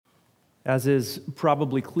As is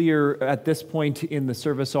probably clear at this point in the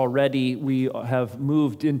service already, we have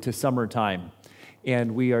moved into summertime,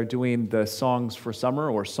 and we are doing the songs for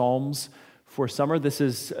summer or psalms for summer. This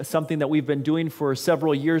is something that we've been doing for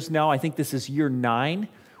several years now. I think this is year 9.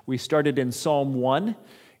 We started in Psalm 1,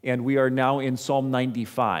 and we are now in Psalm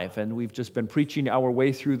 95, and we've just been preaching our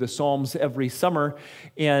way through the Psalms every summer,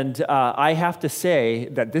 and I have to say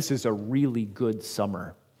that this is a really good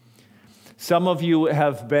summer. Some of you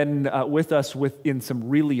have been with us in some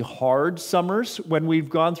really hard summers when we've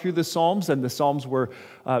gone through the Psalms, and the Psalms were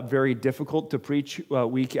very difficult to preach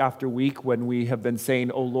week after week when we have been saying,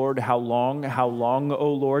 "Oh Lord, how long,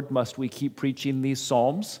 oh Lord, must we keep preaching these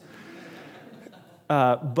Psalms?"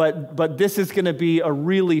 But this is going to be a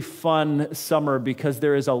really fun summer because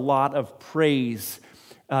there is a lot of praise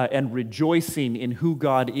and rejoicing in who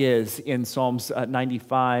God is in Psalms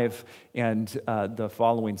 95 and the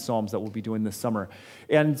following Psalms that we'll be doing this summer.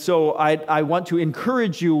 And so I want to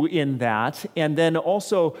encourage you in that, and then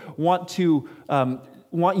also want you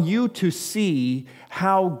to see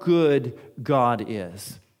how good God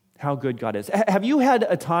is. How good God is. Have you had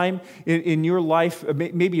a time in your life,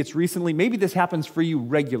 maybe it's recently, maybe this happens for you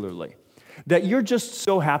regularly, that you're just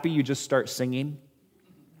so happy you just start singing?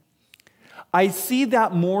 I see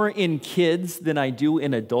that more in kids than I do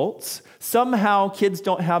in adults. Somehow kids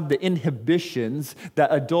don't have the inhibitions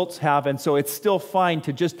that adults have, and so it's still fine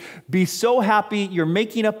to just be so happy. You're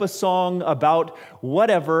making up a song about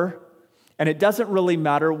whatever, and it doesn't really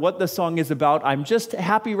matter what the song is about. I'm just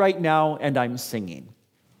happy right now, and I'm singing.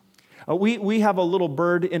 We have a little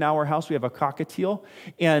bird in our house. We have a cockatiel,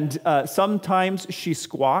 and sometimes she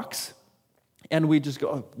squawks, and we just go,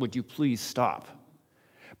 "Oh, would you please stop?"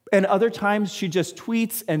 And other times she just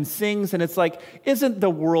tweets and sings, and it's like, isn't the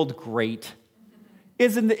world great?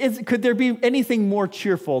 Could there be anything more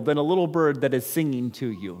cheerful than a little bird that is singing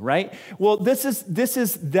to you, right? Well, this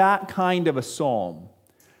is that kind of a psalm.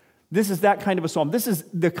 This is that kind of a psalm. This is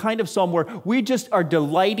the kind of psalm where we just are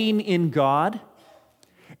delighting in God,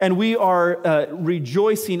 and we are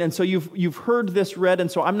rejoicing. And so you've heard this read,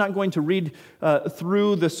 and so I'm not going to read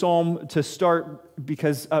through the psalm to start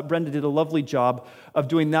because Brenda did a lovely job of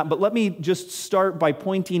doing that. But let me just start by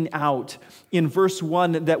pointing out in verse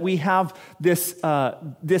 1 that we have this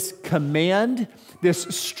command, this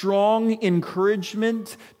strong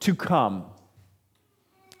encouragement to come.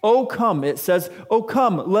 "Oh, come," it says, "Oh,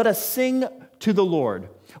 come, let us sing to the Lord.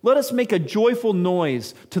 Let us make a joyful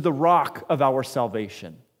noise to the rock of our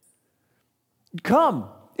salvation." Come.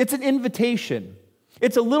 It's an invitation.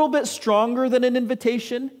 It's a little bit stronger than an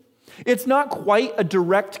invitation. It's not quite a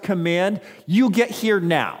direct command. You get here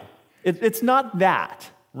now. It's not that,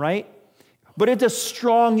 right? But it's a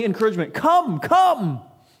strong encouragement. Come, come.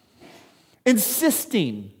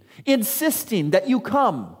 Insisting that you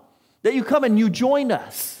come and you join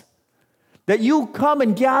us, that you come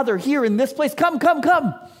and gather here in this place. Come.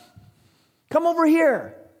 Come over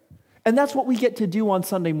here. And that's what we get to do on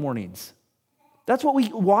Sunday mornings. That's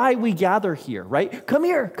why we gather here, right? Come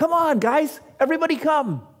here. Come on, guys. Everybody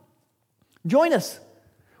come. Join us.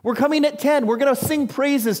 We're coming at 10. We're going to sing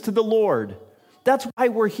praises to the Lord. That's why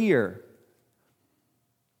we're here.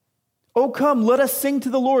 Oh, come, let us sing to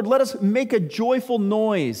the Lord. Let us make a joyful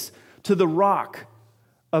noise to the rock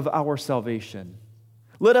of our salvation.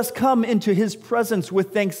 Let us come into his presence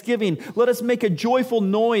with thanksgiving. Let us make a joyful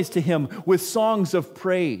noise to him with songs of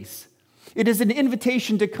praise. It is an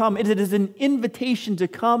invitation to come. It is an invitation to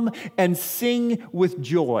come and sing with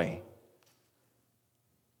joy.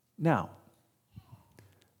 Now,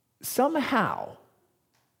 somehow,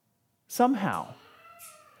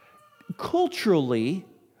 culturally,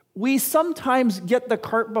 we sometimes get the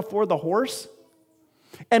cart before the horse,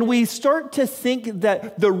 and we start to think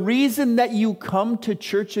that the reason that you come to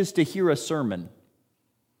church is to hear a sermon.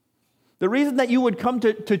 The reason that you would come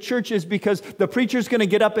to church is because the preacher's going to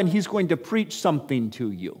get up and he's going to preach something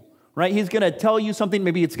to you, right? He's going to tell you something.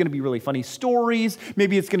 Maybe it's going to be really funny stories.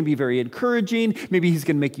 Maybe it's going to be very encouraging. Maybe he's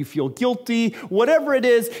going to make you feel guilty. Whatever it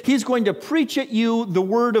is, he's going to preach at you the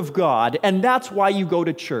word of God, and that's why you go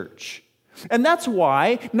to church. And that's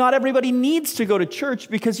why not everybody needs to go to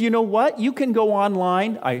church, because you know what? You can go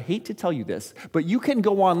online. I hate to tell you this, but you can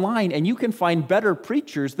go online and you can find better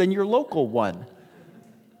preachers than your local one.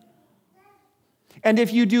 And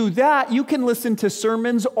if you do that, you can listen to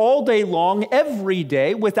sermons all day long, every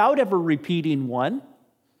day, without ever repeating one.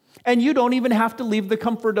 And you don't even have to leave the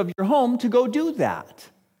comfort of your home to go do that.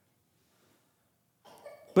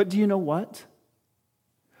 But do you know what?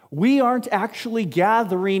 We aren't actually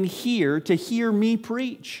gathering here to hear me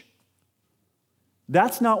preach.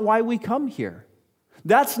 That's not why we come here.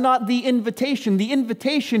 That's not the invitation. The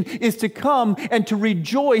invitation is to come and to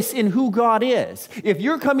rejoice in who God is. If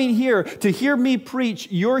you're coming here to hear me preach,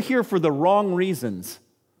 you're here for the wrong reasons.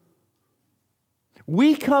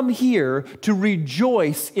 We come here to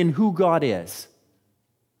rejoice in who God is.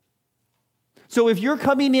 So if you're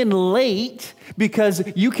coming in late because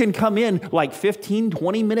you can come in like 15,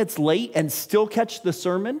 20 minutes late and still catch the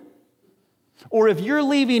sermon, or if you're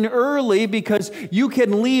leaving early because you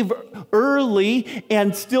can leave early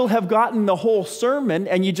and still have gotten the whole sermon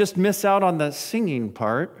and you just miss out on the singing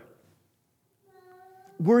part,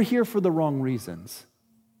 we're here for the wrong reasons.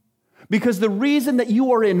 Because the reason that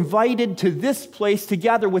you are invited to this place to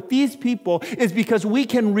gather with these people is because we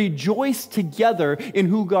can rejoice together in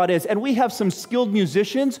who God is. And we have some skilled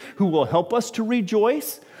musicians who will help us to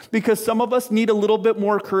rejoice, because some of us need a little bit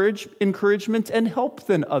more encouragement and help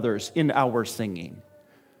than others in our singing.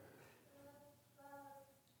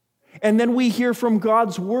 And then we hear from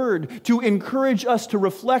God's word to encourage us to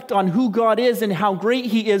reflect on who God is and how great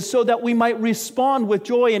He is, so that we might respond with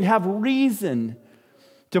joy and have reason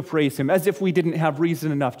to praise Him, as if we didn't have reason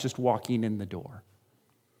enough just walking in the door.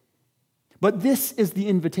 But this is the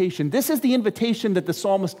invitation. This is the invitation that the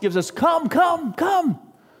psalmist gives us. Come, come, come.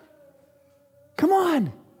 Come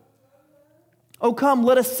on. Oh, come,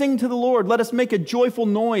 let us sing to the Lord. Let us make a joyful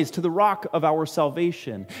noise to the rock of our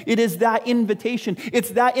salvation. It is that invitation.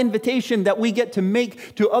 It's that invitation that we get to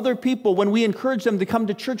make to other people when we encourage them to come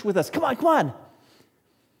to church with us. Come on, come on.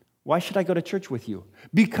 Why should I go to church with you?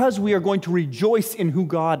 Because we are going to rejoice in who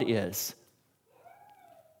God is.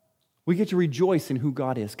 We get to rejoice in who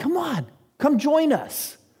God is. Come on, come join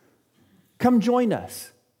us. Come join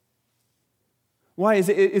us. Why? Is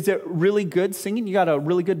it really good singing? You got a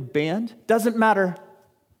really good band? Doesn't matter.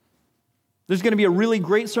 There's going to be a really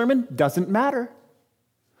great sermon? Doesn't matter.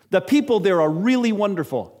 The people there are really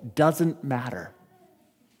wonderful? Doesn't matter.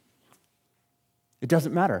 It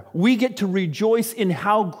doesn't matter. We get to rejoice in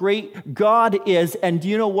how great God is. And do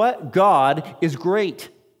you know what? God is great.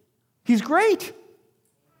 He's great.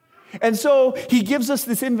 And so He gives us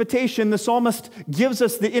this invitation. The psalmist gives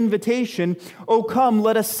us the invitation. Oh, come,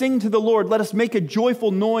 let us sing to the Lord. Let us make a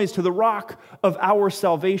joyful noise to the rock of our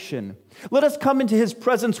salvation. Let us come into His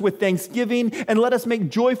presence with thanksgiving, and let us make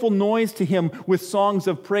joyful noise to Him with songs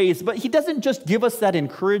of praise. But He doesn't just give us that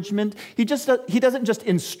encouragement. He doesn't just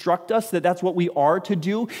instruct us that that's what we are to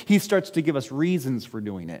do. He starts to give us reasons for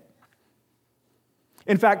doing it.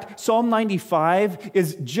 In fact, Psalm 95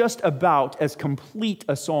 is just about as complete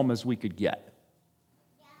a psalm as we could get.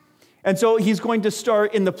 And so he's going to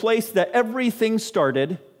start in the place that everything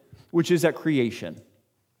started, which is at creation.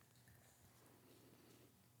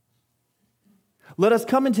 Let us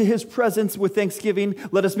come into His presence with thanksgiving.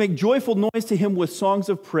 Let us make joyful noise to Him with songs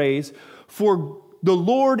of praise. For the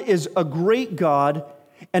Lord is a great God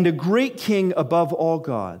and a great King above all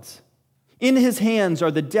gods. In His hands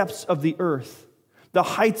are the depths of the earth. The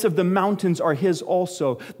heights of the mountains are His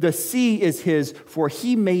also. The sea is His, for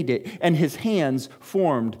He made it, and His hands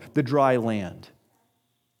formed the dry land.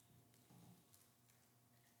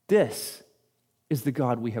 This is the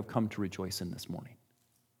God we have come to rejoice in this morning.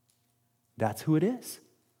 That's who it is.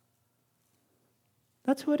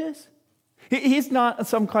 That's who it is. He's not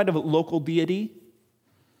some kind of local deity.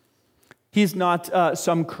 He's not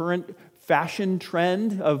some current fashion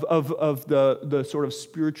trend of the sort of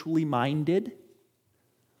spiritually minded.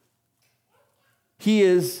 He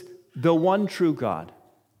is the one true God,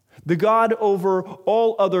 the God over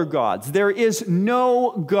all other gods. There is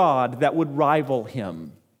no God that would rival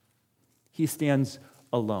Him. He stands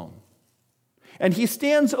alone. And He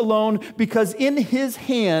stands alone because in His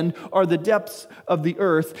hand are the depths of the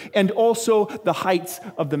earth and also the heights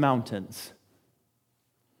of the mountains.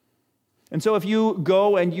 And so if you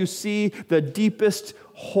go and you see the deepest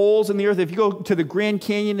holes in the earth, if you go to the Grand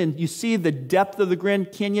Canyon and you see the depth of the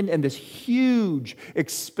Grand Canyon and this huge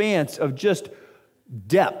expanse of just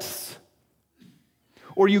depths,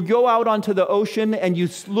 or you go out onto the ocean and you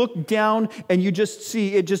look down and you just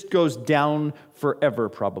see it just goes down forever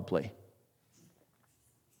probably.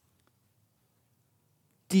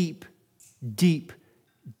 Deep, deep,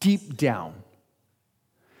 deep down.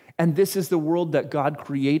 And this is the world that God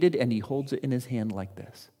created, and He holds it in His hand like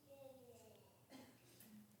this.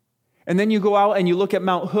 And then you go out and you look at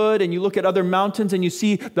Mount Hood and you look at other mountains and you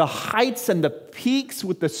see the heights and the peaks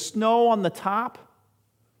with the snow on the top.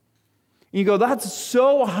 And you go, that's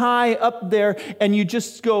so high up there, and you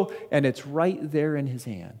just go, and it's right there in His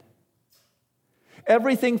hand.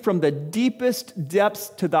 Everything from the deepest depths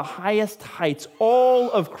to the highest heights,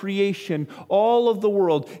 all of creation, all of the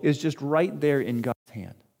world is just right there in God's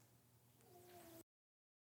hand.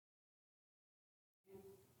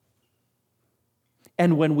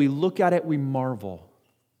 And when we look at it, we marvel.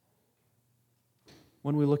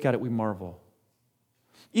 When we look at it, we marvel.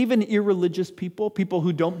 Even irreligious people, people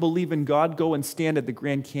who don't believe in God, go and stand at the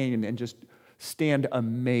Grand Canyon and just stand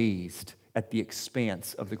amazed at the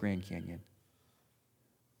expanse of the Grand Canyon.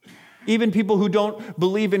 Even people who don't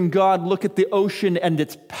believe in God look at the ocean and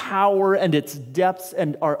its power and its depths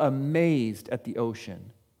and are amazed at the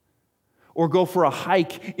ocean. Or go for a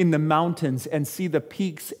hike in the mountains and see the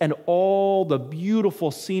peaks and all the beautiful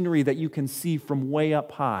scenery that you can see from way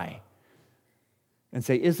up high. And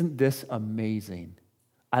say, isn't this amazing?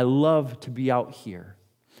 I love to be out here.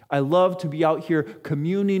 I love to be out here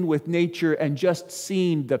communing with nature and just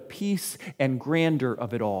seeing the peace and grandeur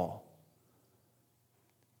of it all.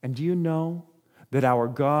 And do you know that our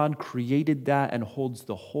God created that and holds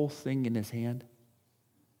the whole thing in his hand?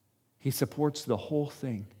 He supports the whole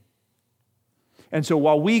thing. And so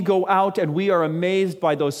while we go out and we are amazed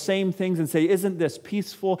by those same things and say, isn't this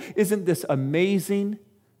peaceful? Isn't this amazing?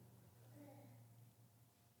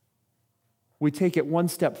 We take it one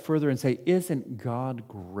step further and say, isn't God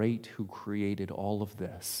great who created all of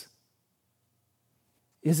this?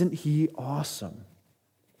 Isn't he awesome?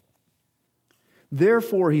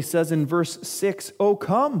 Therefore, he says in verse 6, oh,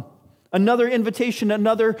 come. Another invitation,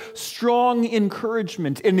 another strong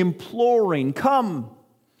encouragement, an imploring, come.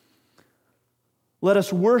 Let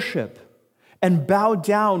us worship and bow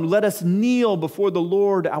down. Let us kneel before the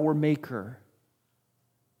Lord our Maker.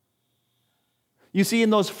 You see,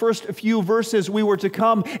 in those first few verses, we were to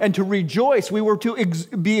come and to rejoice. We were to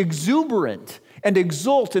be exuberant and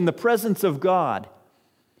exult in the presence of God,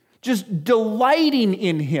 just delighting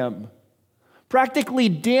in him, practically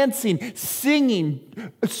dancing,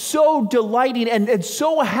 singing, so delighting and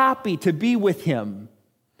so happy to be with him.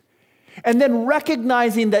 And then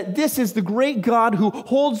recognizing that this is the great God who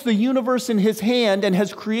holds the universe in his hand and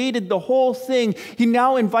has created the whole thing, he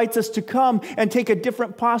now invites us to come and take a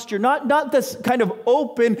different posture. Not this kind of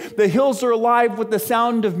open, the hills are alive with the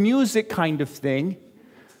sound of music kind of thing.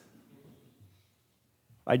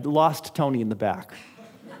 I lost Tony in the back.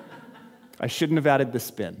 I shouldn't have added the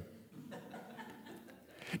spin.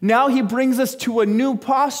 Now he brings us to a new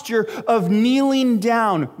posture of kneeling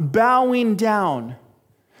down, bowing down,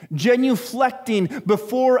 genuflecting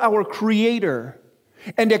before our Creator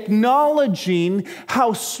and acknowledging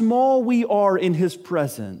how small we are in his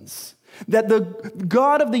presence. That the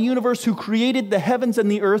God of the universe who created the heavens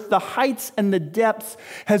and the earth, the heights and the depths,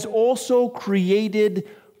 has also created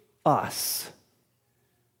us.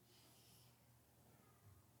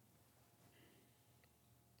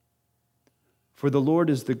 For the Lord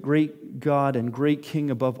is the great God and great King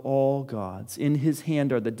above all gods. In his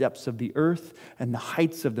hand are the depths of the earth, and the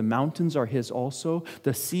heights of the mountains are his also.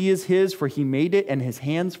 The sea is his, for he made it, and his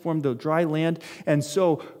hands formed the dry land. And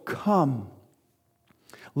so, come,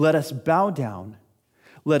 let us bow down.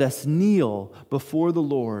 Let us kneel before the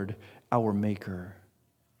Lord, our Maker.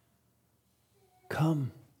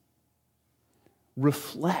 Come,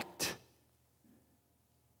 reflect.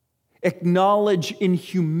 Acknowledge in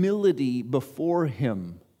humility before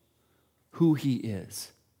him who he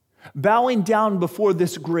is. Bowing down before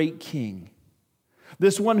this great King,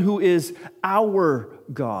 this one who is our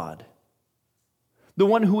God, the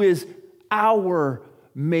one who is our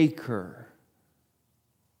Maker.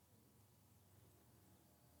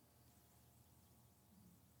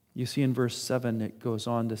 You see in verse 7, it goes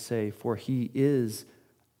on to say, for he is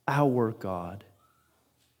our God,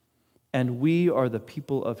 and we are the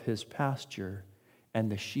people of his pasture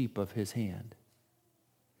and the sheep of his hand.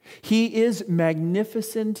 He is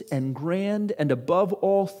magnificent and grand and above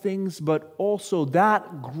all things, but also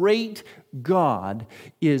that great God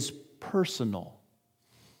is personal.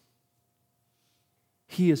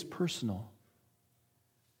 He is personal.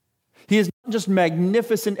 He is not just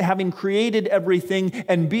magnificent, having created everything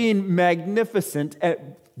and being magnificent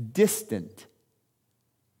at distant.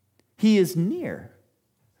 He is near.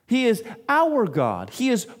 He is our God. He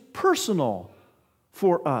is personal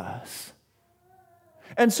for us.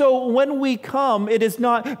 And so when we come, it is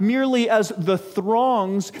not merely as the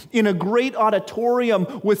throngs in a great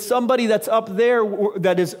auditorium with somebody that's up there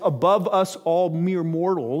that is above us all mere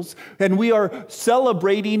mortals, and we are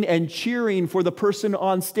celebrating and cheering for the person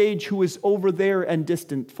on stage who is over there and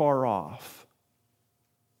distant far off.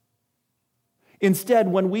 Instead,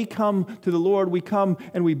 when we come to the Lord, we come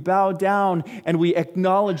and we bow down and we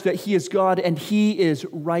acknowledge that he is God and he is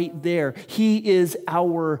right there. He is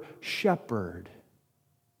our shepherd.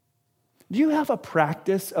 Do you have a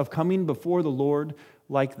practice of coming before the Lord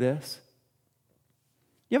like this?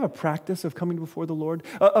 You have a practice of coming before the Lord,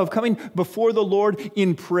 of coming before the Lord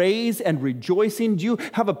in praise and rejoicing? Do you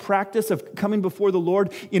have a practice of coming before the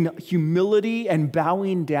Lord in humility and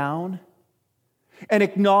bowing down and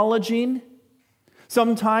acknowledging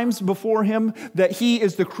sometimes before Him that He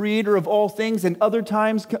is the creator of all things, and other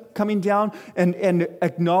times coming down and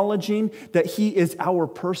acknowledging that He is our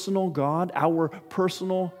personal God, our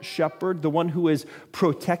personal shepherd, the one who is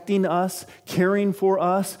protecting us, caring for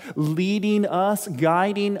us, leading us,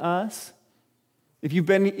 guiding us? If you've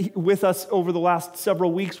been with us over the last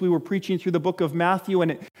several weeks, we were preaching through the book of Matthew,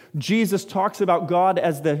 and Jesus talks about God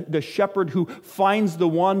as the shepherd who finds the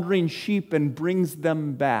wandering sheep and brings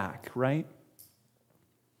them back, right?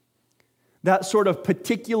 That sort of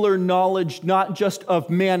particular knowledge, not just of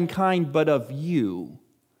mankind, but of you.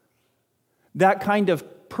 That kind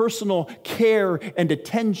of personal care and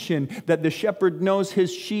attention that the shepherd knows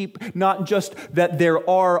his sheep, not just that there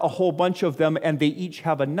are a whole bunch of them and they each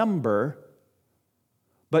have a number,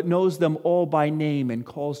 but knows them all by name and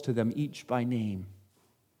calls to them each by name.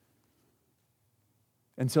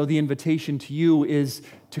 And so the invitation to you is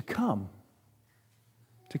to come.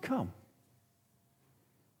 To come.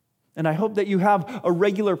 And I hope that you have a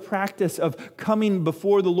regular practice of coming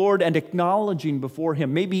before the Lord and acknowledging before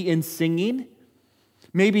Him, maybe in singing,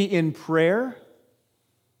 maybe in prayer,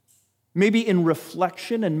 maybe in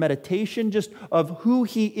reflection and meditation, just of who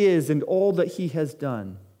He is and all that He has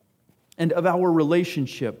done, and of our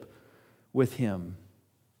relationship with Him.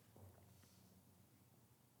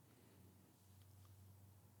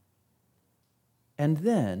 And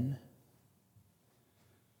then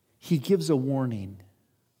He gives a warning.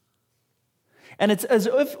 And it's as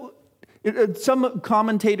if some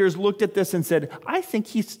commentators looked at this and said, I think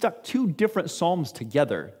he stuck two different psalms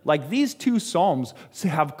together. Like these two psalms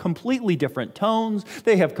have completely different tones.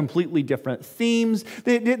 They have completely different themes.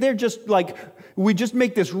 They're just like, we just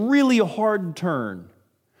make this really hard turn.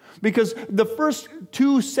 Because the first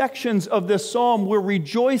two sections of this psalm, we're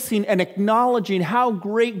rejoicing and acknowledging how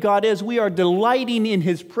great God is. We are delighting in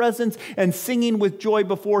His presence and singing with joy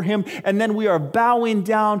before Him. And then we are bowing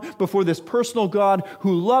down before this personal God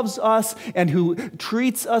who loves us and who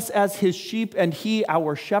treats us as His sheep and He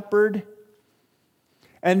our shepherd.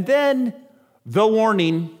 And then the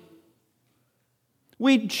warning.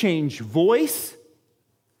 We change voice.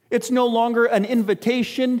 It's no longer an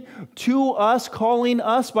invitation to us, calling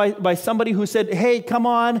us by somebody who said, hey, come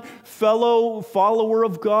on, fellow follower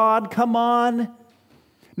of God, come on.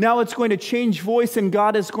 Now it's going to change voice and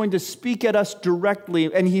God is going to speak at us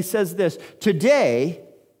directly. And He says this, today,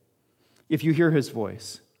 if you hear His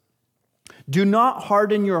voice, do not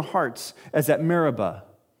harden your hearts as at Meribah,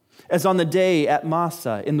 as on the day at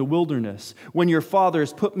Massah in the wilderness, when your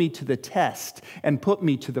fathers put me to the test and put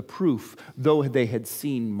me to the proof, though they had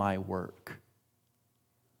seen my work.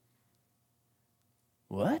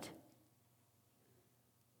 What?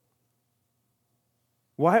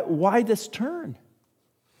 Why this turn?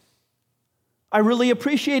 I really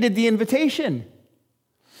appreciated the invitation.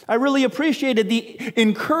 I really appreciated the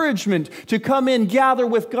encouragement to come in, gather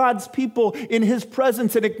with God's people in His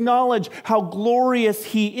presence and acknowledge how glorious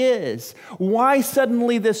He is. Why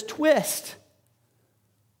suddenly this twist?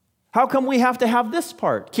 How come we have to have this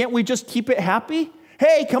part? Can't we just keep it happy?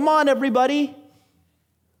 Hey, come on, everybody.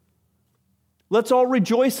 Let's all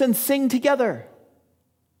rejoice and sing together.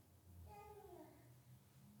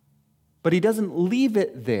 But He doesn't leave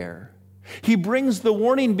it there. He brings the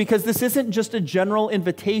warning because this isn't just a general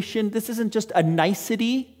invitation. This isn't just a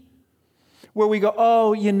nicety where we go,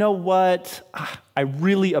 oh, you know what? I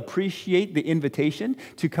really appreciate the invitation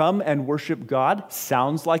to come and worship God.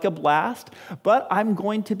 Sounds like a blast, but I'm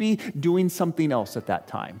going to be doing something else at that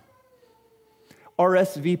time.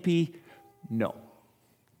 RSVP, no.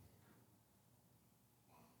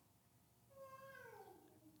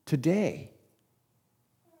 Today,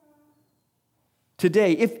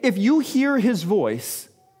 if you hear His voice,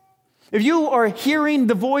 if you are hearing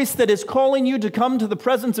the voice that is calling you to come to the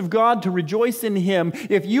presence of God to rejoice in Him,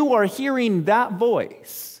 if you are hearing that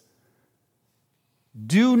voice,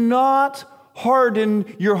 do not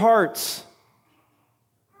harden your hearts.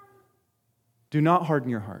 Do not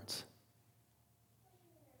harden your hearts.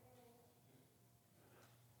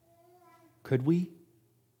 Could we?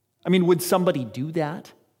 I mean, would somebody do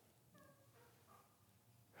that?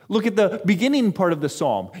 Look at the beginning part of the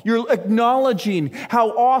psalm. You're acknowledging how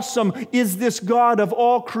awesome is this God of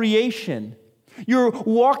all creation. You're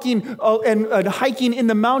walking and hiking in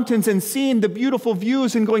the mountains and seeing the beautiful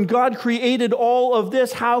views and going, God created all of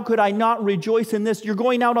this. How could I not rejoice in this? You're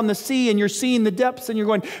going out on the sea and you're seeing the depths and you're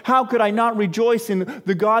going, how could I not rejoice in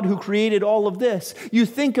the God who created all of this? You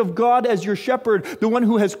think of God as your shepherd, the one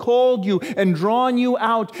who has called you and drawn you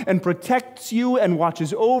out and protects you and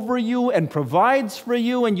watches over you and provides for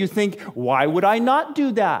you. And you think, why would I not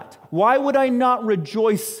do that? Why would I not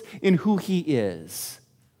rejoice in who He is?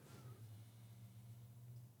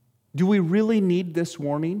 Do we really need this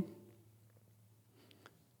warning?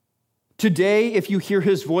 Today, if you hear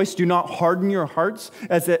His voice, do not harden your hearts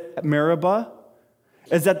as at Meribah,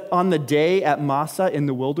 as at on the day at Massah in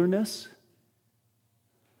the wilderness.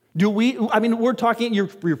 We're talking, you're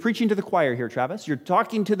preaching to the choir here, Travis. You're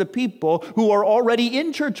talking to the people who are already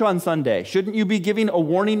in church on Sunday. Shouldn't you be giving a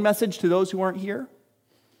warning message to those who aren't here?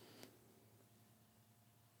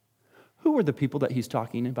 Who are the people that He's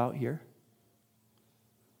talking about here?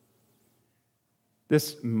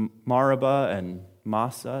 This Meribah and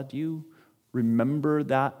Massah, do you remember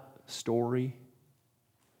that story?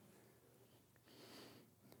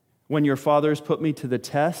 When your fathers put me to the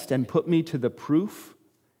test and put me to the proof,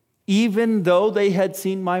 even though they had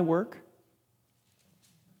seen my work?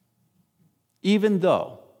 Even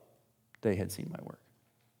though they had seen my work.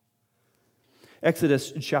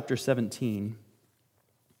 Exodus chapter 17.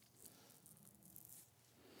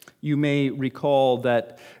 You may recall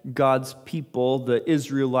that God's people, the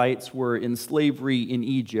Israelites, were in slavery in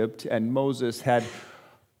Egypt, and Moses had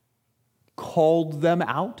called them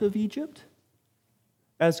out of Egypt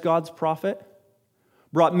as God's prophet,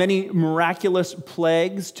 brought many miraculous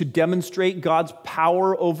plagues to demonstrate God's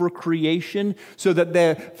power over creation so that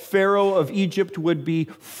the Pharaoh of Egypt would be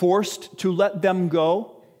forced to let them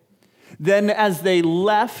go. Then as they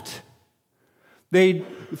left,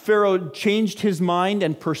 Pharaoh changed his mind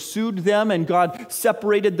and pursued them, and God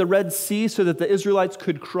separated the Red Sea so that the Israelites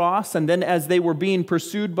could cross. And then as they were being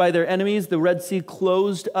pursued by their enemies, the Red Sea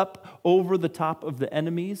closed up over the top of the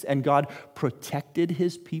enemies, and God protected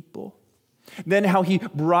His people. Then how He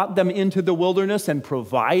brought them into the wilderness and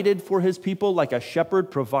provided for His people like a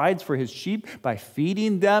shepherd provides for his sheep by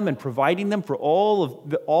feeding them and providing them for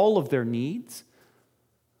all of their needs.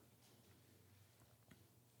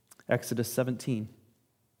 Exodus 17.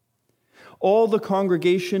 All the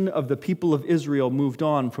congregation of the people of Israel moved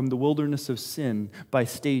on from the wilderness of Sin by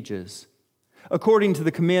stages, according to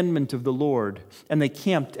the commandment of the Lord, and they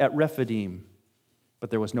camped at Rephidim.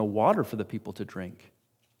 But there was no water for the people to drink.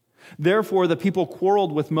 Therefore the people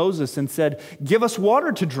quarreled with Moses and said, "Give us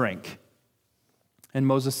water to drink." And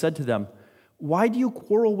Moses said to them, "Why do you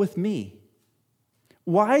quarrel with me?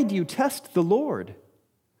 Why do you test the Lord?"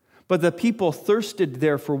 But the people thirsted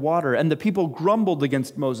there for water, and the people grumbled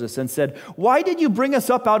against Moses and said, "Why did you bring us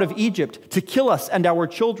up out of Egypt to kill us and our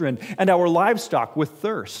children and our livestock with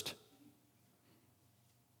thirst?"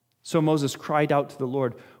 So Moses cried out to the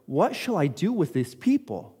Lord, "What shall I do with these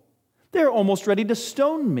people? They're almost ready to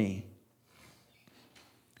stone me."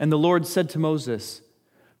 And the Lord said to Moses,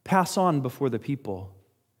 "Pass on before the people.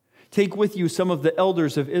 Take with you some of the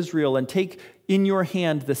elders of Israel, and take in your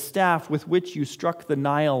hand the staff with which you struck the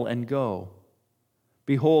Nile, and go.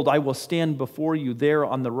 Behold, I will stand before you there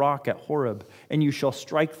on the rock at Horeb, and you shall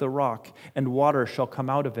strike the rock, and water shall come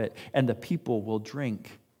out of it, and the people will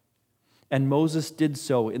drink." And Moses did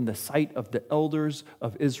so in the sight of the elders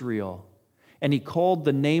of Israel. And he called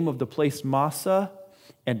the name of the place Massah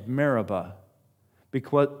and Meribah,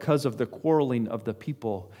 because of the quarreling of the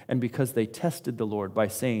people, and because they tested the Lord by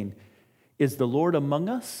saying, "Is the Lord among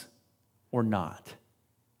us or not?"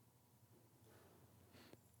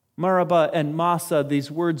 Meribah and Massah, these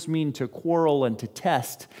words mean to quarrel and to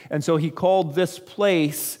test. And so he called this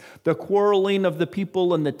place the quarreling of the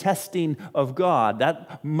people and the testing of God.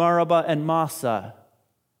 That Meribah and Massah.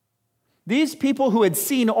 These people who had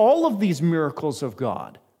seen all of these miracles of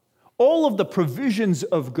God, all of the provisions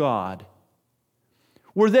of God,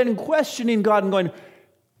 were then questioning God and going,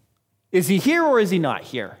 "Is He here or is He not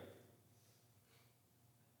here?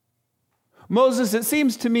 Moses, it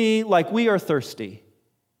seems to me like we are thirsty.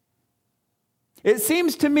 It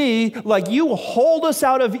seems to me like you hauled us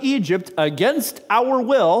out of Egypt against our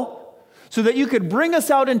will so that you could bring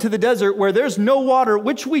us out into the desert where there's no water,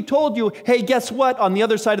 which we told you, hey, guess what? On the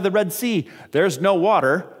other side of the Red Sea, there's no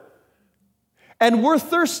water. And we're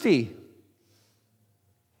thirsty.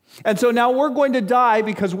 And so now we're going to die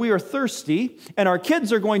because we are thirsty, and our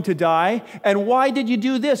kids are going to die. And why did you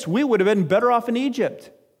do this? We would have been better off in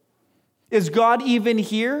Egypt. Is God even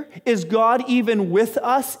here? Is God even with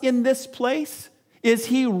us in this place? Is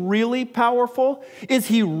He really powerful? Is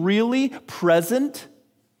He really present?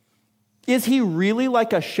 Is he really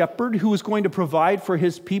like a shepherd who is going to provide for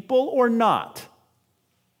his people or not?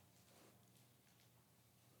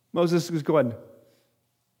 Moses is going,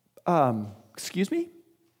 excuse me?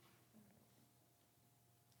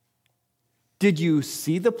 Did you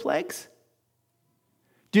see the plagues?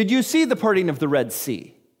 Did you see the parting of the Red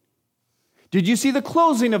Sea? Did you see the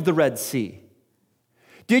closing of the Red Sea?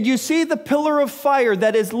 Did you see the pillar of fire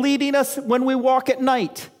that is leading us when we walk at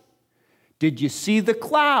night? Did you see the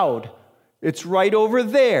cloud? It's right over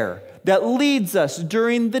there that leads us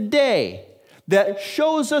during the day, that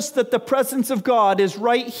shows us that the presence of God is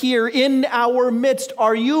right here in our midst.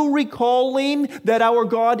 Are you recalling that our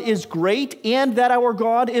God is great and that our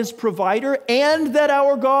God is provider and that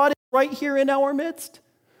our God is right here in our midst?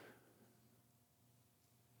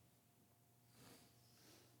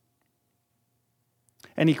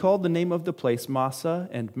 And he called the name of the place Massah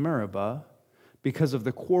and Meribah because of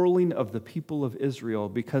the quarreling of the people of Israel,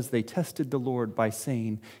 because they tested the Lord by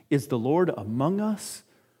saying, is the Lord among us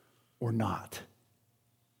or not?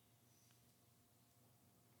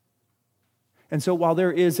 And so while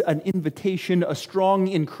there is an invitation, a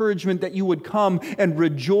strong encouragement that you would come and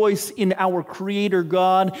rejoice in our Creator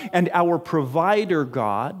God and our Provider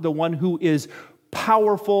God, the one who is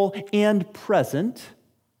powerful and present,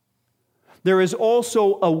 there is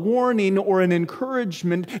also a warning or an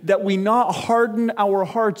encouragement that we not harden our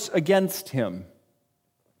hearts against Him.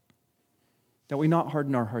 That we not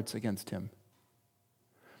harden our hearts against Him.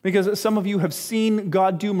 Because some of you have seen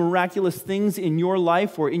God do miraculous things in your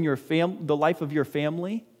life or in the life of your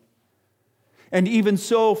family. And even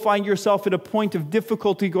so, find yourself at a point of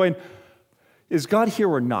difficulty going, is God here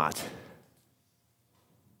or not?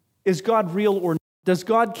 Is God real or not? Does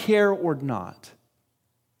God care or not?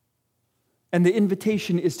 And the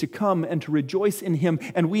invitation is to come and to rejoice in Him.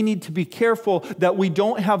 And we need to be careful that we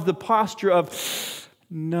don't have the posture of,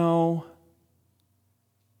 no.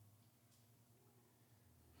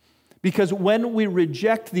 Because when we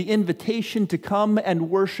reject the invitation to come and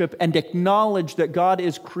worship and acknowledge that God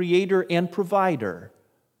is creator and provider,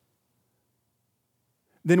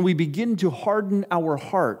 then we begin to harden our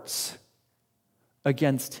hearts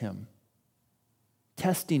against Him,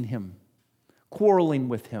 testing Him, quarreling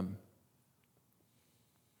with Him,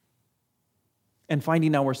 and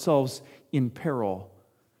finding ourselves in peril,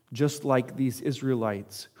 just like these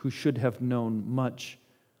Israelites who should have known much,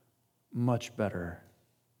 much better.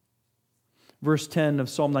 Verse 10 of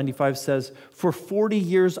Psalm 95 says, "For 40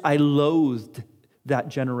 years I loathed that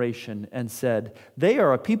generation and said, they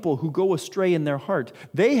are a people who go astray in their heart.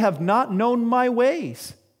 They have not known my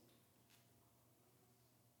ways."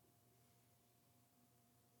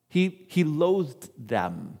 He loathed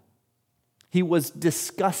them. He was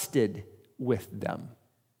disgusted with them.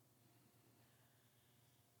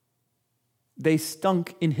 They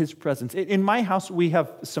stunk in His presence. In my house, we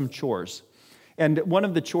have some chores. And one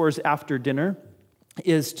of the chores after dinner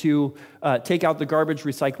is to take out the garbage,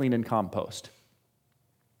 recycling, and compost.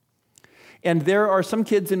 And there are some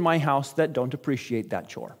kids in my house that don't appreciate that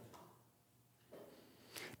chore.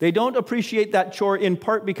 They don't appreciate that chore in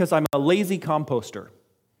part because I'm a lazy composter.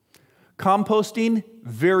 Composting,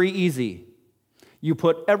 very easy. You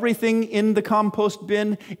put everything in the compost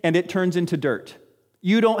bin and it turns into dirt.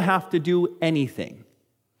 You don't have to do anything.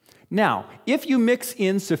 Now, if you mix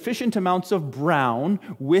in sufficient amounts of brown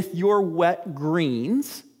with your wet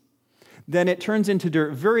greens, then it turns into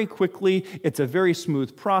dirt very quickly. It's a very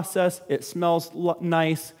smooth process. It smells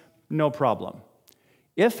nice, no problem.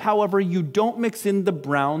 If, however, you don't mix in the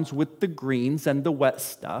browns with the greens and the wet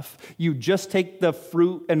stuff, you just take the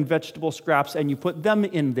fruit and vegetable scraps and you put them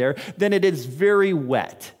in there, then it is very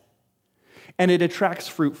wet. And it attracts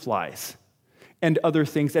fruit flies and other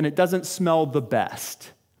things, and it doesn't smell the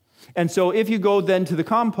best. And so if you go then to the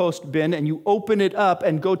compost bin and you open it up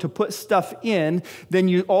and go to put stuff in,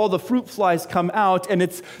 then all the fruit flies come out, and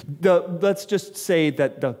let's just say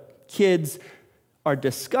that the kids are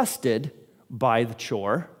disgusted by the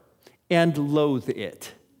chore and loathe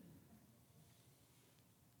it.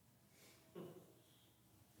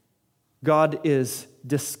 God is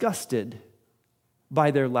disgusted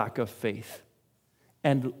by their lack of faith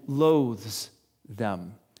and loathes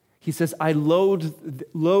them. He says, I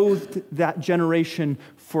loathed that generation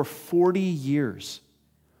for 40 years.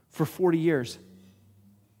 For 40 years.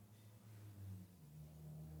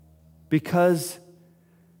 Because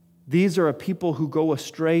these are a people who go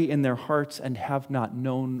astray in their hearts and have not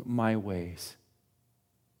known my ways.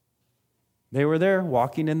 They were there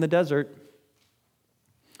walking in the desert,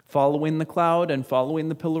 following the cloud and following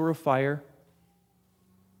the pillar of fire.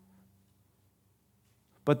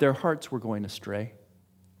 But their hearts were going astray.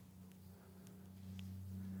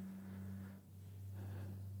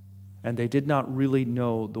 And they did not really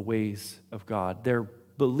know the ways of God. Their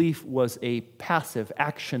belief was a passive,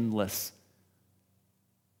 actionless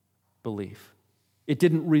belief. It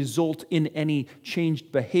didn't result in any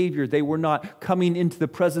changed behavior. They were not coming into the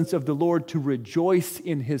presence of the Lord to rejoice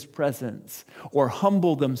in His presence or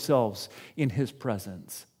humble themselves in His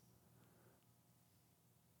presence.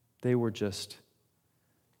 They were just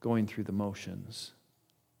going through the motions.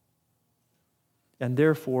 And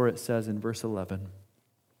therefore, it says in verse 11,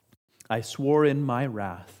 I swore in my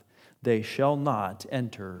wrath, they shall not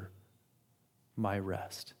enter my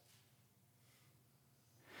rest.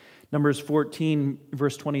 Numbers 14,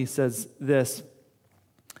 verse 20 says this.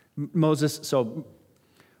 Moses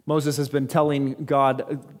has been telling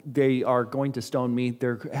God they are going to stone me.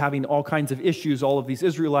 They're having all kinds of issues, all of these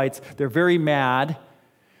Israelites. They're very mad,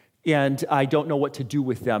 and I don't know what to do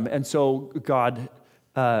with them. And so God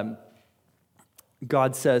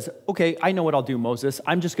says, okay, I know what I'll do, Moses.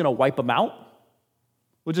 I'm just going to wipe them out.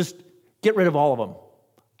 We'll just get rid of all of them.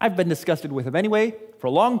 I've been disgusted with them anyway for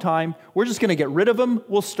a long time. We're just going to get rid of them.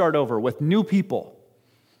 We'll start over with new people,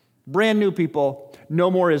 brand new people, no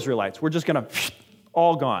more Israelites. We're just going to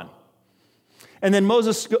all gone. And then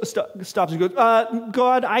Moses stops and goes,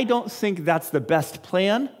 God, I don't think that's the best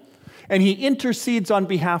plan. And he intercedes on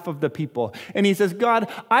behalf of the people. And he says,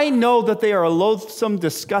 God, I know that they are a loathsome,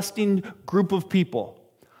 disgusting group of people.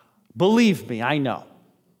 Believe me, I know.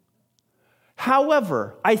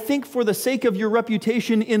 However, I think for the sake of your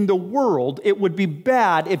reputation in the world, it would be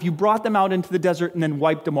bad if you brought them out into the desert and then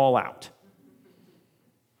wiped them all out.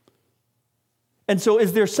 And so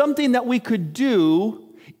is there something that we could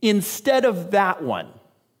do instead of that one?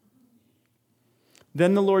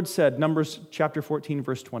 Then the Lord said, Numbers chapter 14,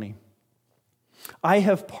 verse 20, I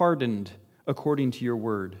have pardoned according to your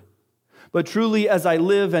word. But truly, as I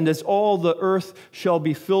live, and as all the earth shall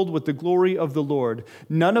be filled with the glory of the Lord,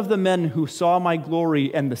 none of the men who saw my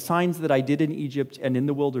glory and the signs that I did in Egypt and in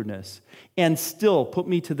the wilderness, and still put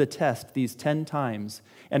me to the test these 10 times,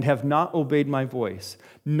 and have not obeyed my voice,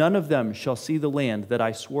 none of them shall see the land that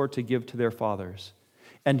I swore to give to their fathers,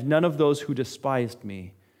 and none of those who despised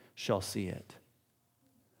me shall see it.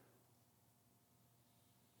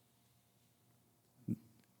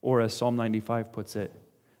 Or as Psalm 95 puts it,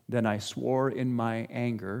 then I swore in my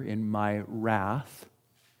anger, in my wrath,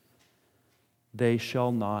 they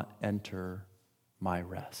shall not enter my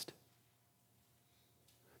rest.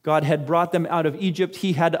 God had brought them out of Egypt.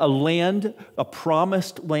 He had a land, a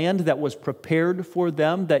promised land that was prepared for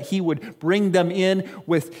them, that He would bring them in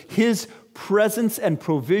with His presence and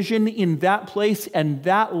provision in that place, and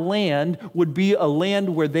that land would be a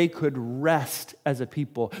land where they could rest as a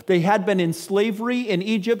people. They had been in slavery in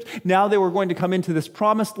Egypt. Now they were going to come into this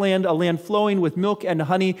promised land, a land flowing with milk and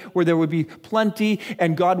honey, where there would be plenty,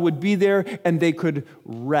 and God would be there, and they could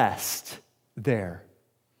rest there.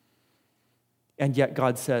 And yet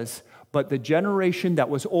God says, but the generation that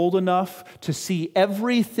was old enough to see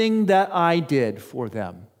everything that I did for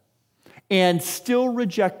them and still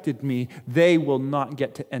rejected me, they will not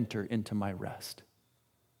get to enter into my rest.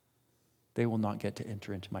 They will not get to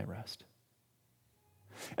enter into my rest.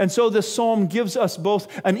 And so this psalm gives us both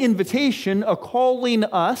an invitation, a calling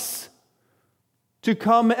us to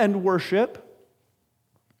come and worship,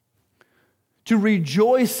 to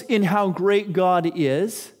rejoice in how great God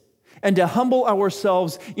is, and to humble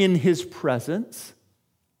ourselves in His presence.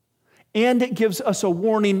 And it gives us a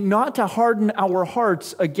warning not to harden our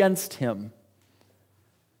hearts against Him.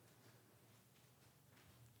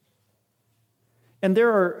 And there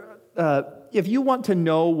are, if you want to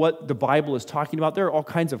know what the Bible is talking about, there are all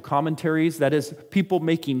kinds of commentaries, that is, people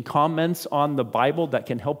making comments on the Bible that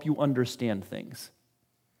can help you understand things.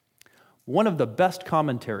 One of the best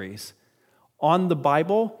commentaries on the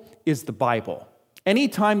Bible is the Bible.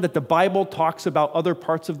 Anytime that the Bible talks about other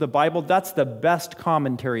parts of the Bible, that's the best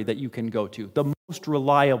commentary that you can go to, the most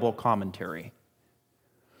reliable commentary.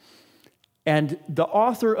 And the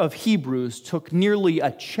author of Hebrews took nearly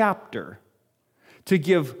a chapter to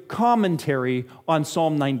give commentary on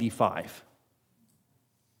Psalm 95.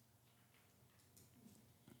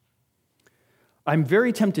 I'm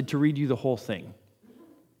very tempted to read you the whole thing.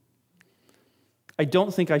 I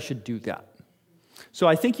don't think I should do that. So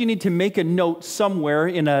I think you need to make a note somewhere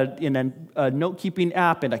in a note-keeping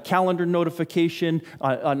app, in a calendar notification,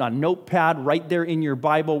 on a notepad, right there in your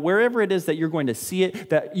Bible, wherever it is that you're going to see it,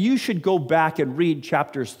 that you should go back and read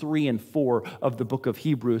chapters 3 and 4 of the book of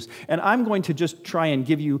Hebrews. And I'm going to just try and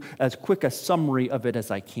give you as quick a summary of it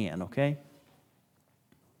as I can, okay?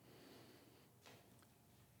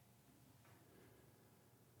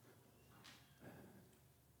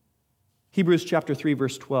 Hebrews chapter 3,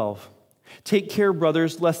 verse 12. Take care,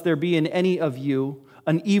 brothers, lest there be in any of you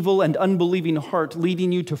an evil and unbelieving heart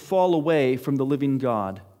leading you to fall away from the living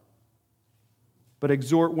God. But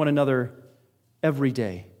exhort one another every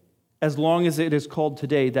day, as long as it is called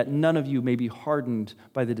today, that none of you may be hardened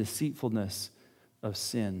by the deceitfulness of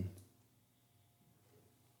sin.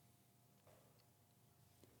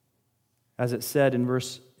 As it said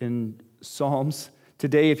in Psalms,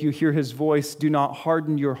 today if you hear his voice, do not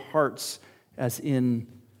harden your hearts as in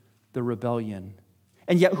the rebellion.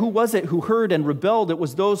 And yet who was it who heard and rebelled? It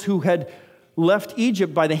was those who had left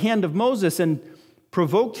Egypt by the hand of Moses and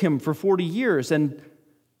provoked him for 40 years, and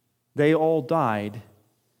they all died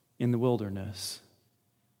in the wilderness.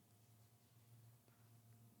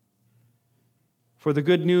 For the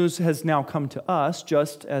good news has now come to us,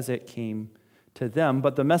 just as it came to them,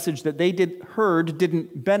 but the message that they heard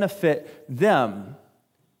didn't benefit them.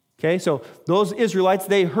 Okay, so those Israelites,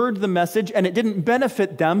 they heard the message and it didn't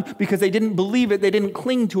benefit them because they didn't believe it, they didn't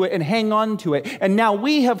cling to it and hang on to it. And now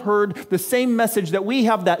we have heard the same message, that we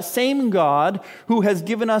have that same God who has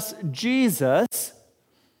given us Jesus,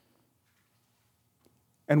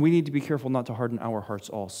 and we need to be careful not to harden our hearts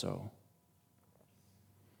also.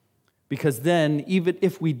 Because then, even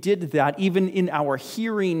if we did that, even in our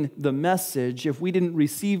hearing the message, if we didn't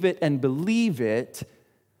receive it and believe it,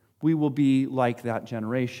 we will be like that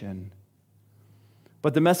generation.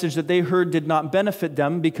 But the message that they heard did not benefit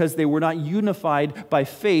them because they were not unified by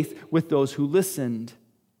faith with those who listened.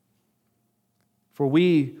 For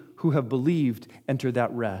we who have believed enter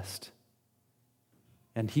that rest.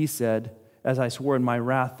 And he said, as I swore in my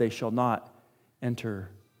wrath, they shall not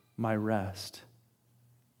enter my rest.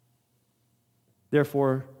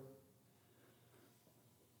 Therefore,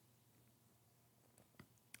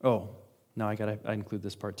 now I include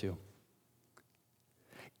this part too.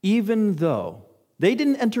 Even though they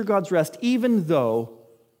didn't enter God's rest, even though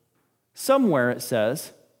somewhere it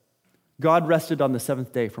says God rested on the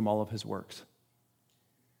seventh day from all of his works.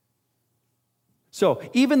 So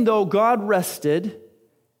even though God rested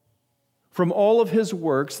from all of his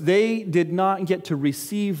works, they did not get to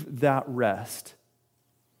receive that rest.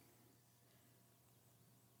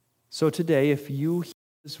 So today, if you hear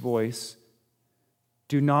his voice,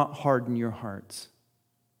 do not harden your hearts.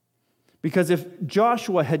 Because if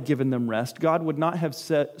Joshua had given them rest, God would not have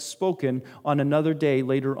spoken on another day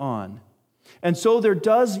later on. And so there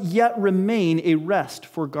does yet remain a rest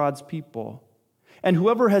for God's people. And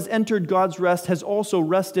whoever has entered God's rest has also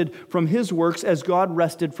rested from his works as God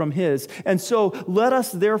rested from his. And so let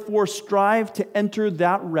us therefore strive to enter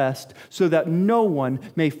that rest so that no one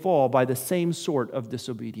may fall by the same sort of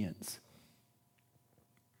disobedience.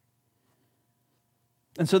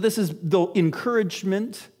 And so this is the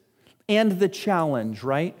encouragement and the challenge,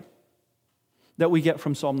 right, that we get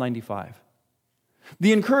from Psalm 95.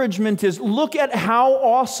 The encouragement is, look at how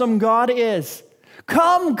awesome God is.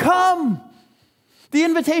 Come, come. The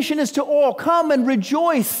invitation is to all, come and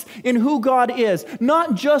rejoice in who God is,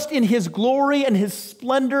 not just in his glory and his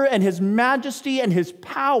splendor and his majesty and his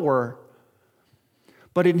power,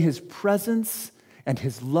 but in his presence and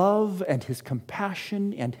his love and his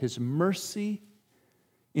compassion and his mercy,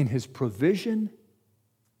 in his provision.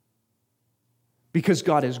 Because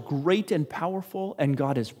God is great and powerful, and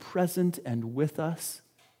God is present and with us.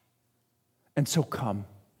 And so come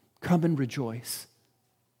and rejoice.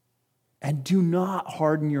 And do not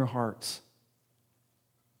harden your hearts.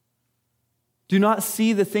 Do not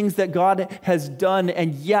see the things that God has done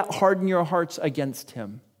and yet harden your hearts against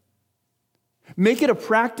him. Make it a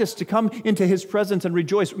practice to come into his presence and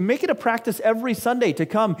rejoice. Make it a practice every Sunday to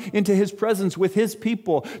come into his presence with his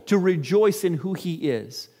people, to rejoice in who he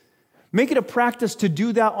is. Make it a practice to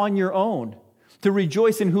do that on your own, to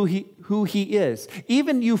rejoice in who he is.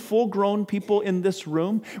 Even you full-grown people in this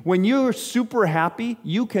room, when you're super happy,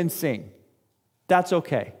 you can sing. That's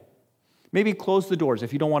okay. Maybe close the doors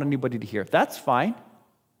if you don't want anybody to hear. That's fine.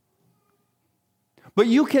 But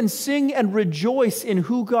you can sing and rejoice in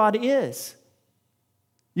who God is.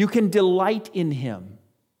 You can delight in him.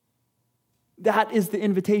 That is the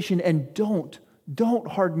invitation, and don't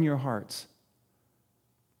harden your hearts.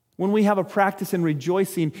 When we have a practice in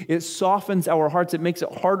rejoicing, it softens our hearts. It makes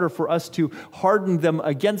it harder for us to harden them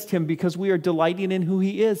against him because we are delighting in who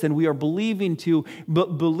he is, and we are believing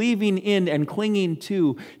in and clinging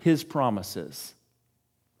to his promises.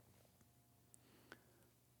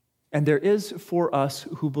 And there is for us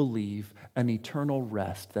who believe an eternal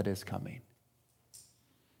rest that is coming.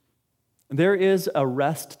 There is a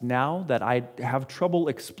rest now that I have trouble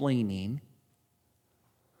explaining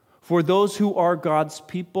For those who are God's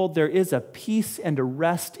people, there is a peace and a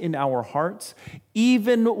rest in our hearts,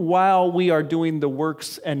 even while we are doing the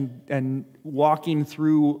works and walking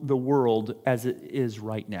through the world as it is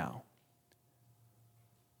right now.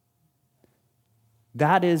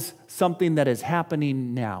 That is something that is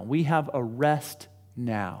happening now. We have a rest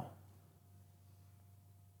now.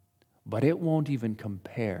 But it won't even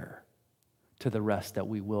compare to the rest that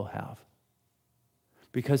we will have.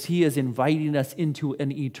 Because he is inviting us into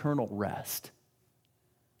an eternal rest.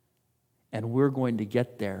 And we're going to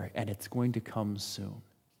get there, and it's going to come soon.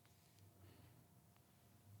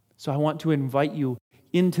 So I want to invite you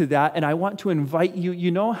into that, and I want to invite you,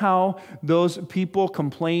 you know how those people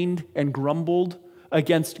complained and grumbled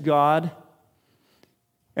against God?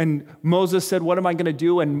 And Moses said, what am I going to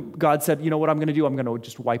do? And God said, you know what I'm going to do? I'm going to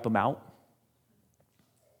just wipe them out.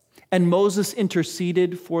 And Moses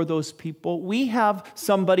interceded for those people. We have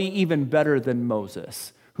somebody even better than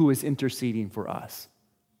Moses who is interceding for us.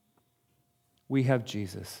 We have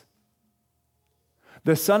Jesus,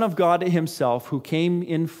 the Son of God himself, who came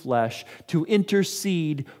in flesh to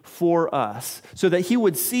intercede for us so that he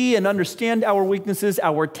would see and understand our weaknesses,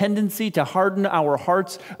 our tendency to harden our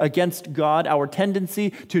hearts against God, our tendency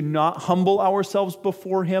to not humble ourselves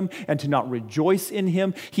before him and to not rejoice in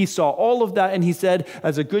him. He saw all of that and he said,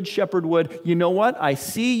 as a good shepherd would, you know what? I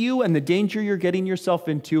see you and the danger you're getting yourself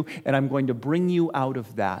into, and I'm going to bring you out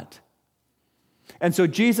of that. And so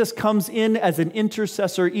Jesus comes in as an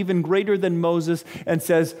intercessor even greater than Moses and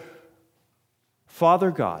says,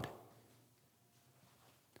 Father God,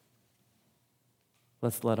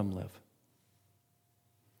 let's let them live.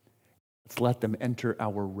 Let's let them enter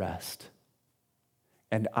our rest.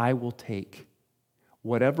 And I will take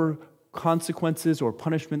whatever consequences or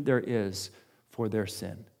punishment there is for their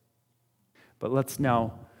sin. But let's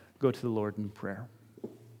now go to the Lord in prayer.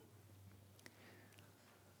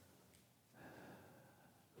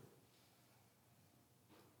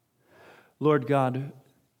 Lord God,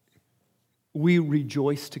 we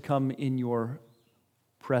rejoice to come in your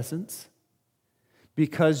presence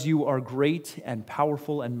because you are great and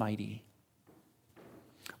powerful and mighty.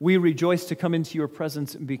 We rejoice to come into your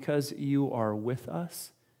presence because you are with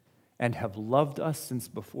us and have loved us since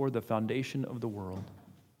before the foundation of the world.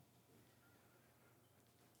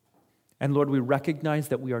 And Lord, we recognize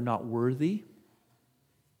that we are not worthy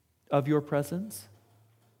of your presence.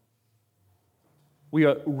 We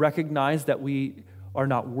recognize that we are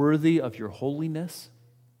not worthy of your holiness.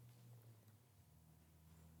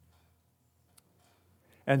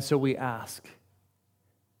 And so we ask,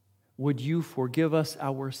 would you forgive us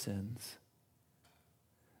our sins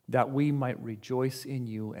that we might rejoice in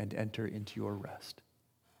you and enter into your rest?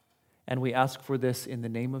 And we ask for this in the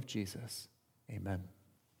name of Jesus. Amen.